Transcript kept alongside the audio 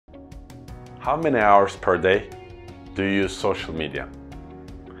How many hours per day do you use social media?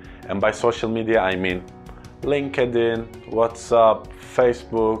 And by social media, I mean LinkedIn, WhatsApp,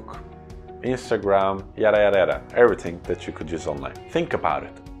 Facebook, Instagram, yada yada yada, everything that you could use online. Think about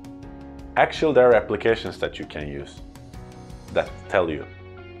it. Actually, there are applications that you can use that tell you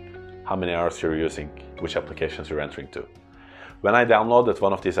how many hours you're using, which applications you're entering to. When I downloaded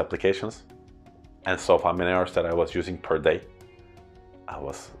one of these applications and saw how many hours that I was using per day, I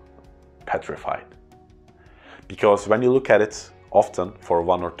was petrified. Because when you look at it often for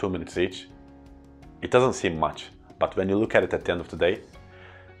 1 or 2 minutes each, it doesn't seem much. But when you look at it at the end of the day,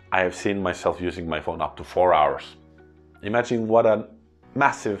 I have seen myself using my phone up to 4 hours. Imagine what a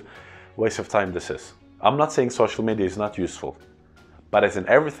massive waste of time this is. I'm not saying social media is not useful, but as in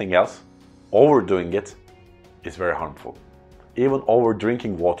everything else, overdoing it is very harmful. Even over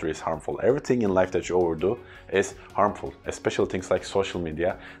drinking water is harmful. Everything in life that you overdo is harmful, especially things like social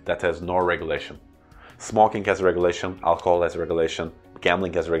media that has no regulation. Smoking has regulation, alcohol has regulation,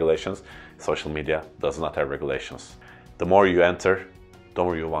 gambling has regulations. Social media does not have regulations. The more you enter, the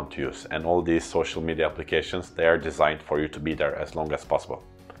more you want to use. And all these social media applications, they are designed for you to be there as long as possible.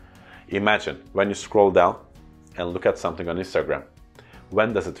 Imagine when you scroll down and look at something on Instagram,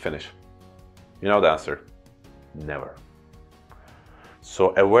 when does it finish? You know the answer, never.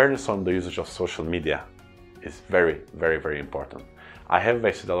 So awareness on the usage of social media is very, very, very important. I have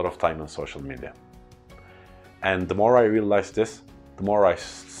wasted a lot of time on social media. And the more I realize this, the more I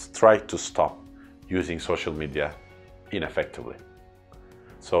try to stop using social media ineffectively.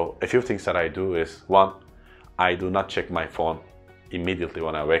 So a few things that I do is, one, I do not check my phone immediately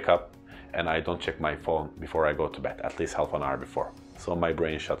when I wake up, and I don't check my phone before I go to bed, at least half an hour before. So my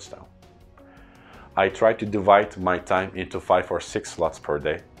brain shuts down. I try to divide my time into 5 or 6 slots per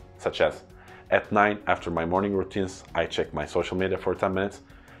day, such as at 9 after my morning routines, I check my social media for 10 minutes,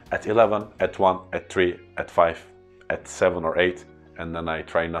 at 11, at 1, at 3, at 5, at 7 or 8, and then I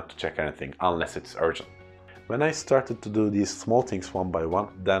try not to check anything unless it's urgent. When I started to do these small things one by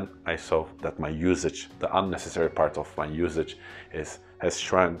one, then I saw that my usage, the unnecessary part of my usage has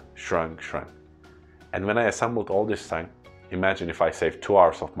shrunk. And when I assembled all this time, imagine if I save 2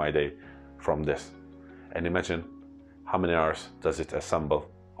 hours of my day from this. And imagine how many hours does it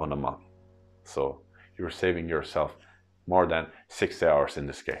assemble on a month. So you're saving yourself more than 60 hours in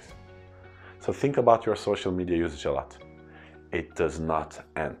this case. So think about your social media usage a lot. It does not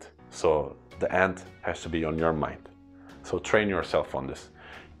end. So the end has to be on your mind. So train yourself on this.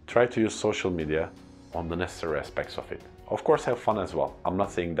 Try to use social media on the necessary aspects of it. Of course, have fun as well. I'm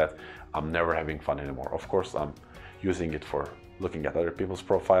not saying that I'm never having fun anymore. Of course, I'm using it for looking at other people's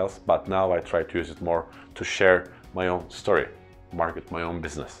profiles, but now I try to use it more to share my own story, market my own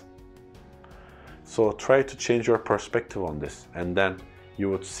business. So try to change your perspective on this, and then you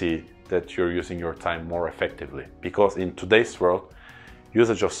would see that you're using your time more effectively. Because in today's world,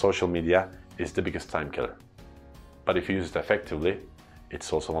 usage of social media is the biggest time killer. But if you use it effectively,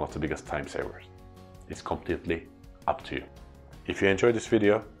 it's also one of the biggest time savers. It's completely up to you. If you enjoyed this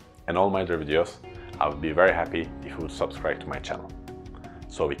video and all my other videos, I would be very happy if you would subscribe to my channel,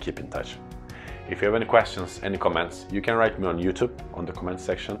 so we keep in touch. If you have any questions, any comments, you can write me on YouTube on the comment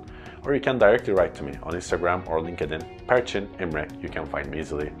section, or you can directly write to me on Instagram or LinkedIn, Perçin Emre. You can find me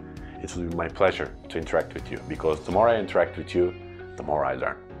easily. It will be my pleasure to interact with you, because the more I interact with you, the more I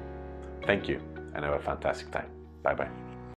learn. Thank you, and have a fantastic time. Bye bye.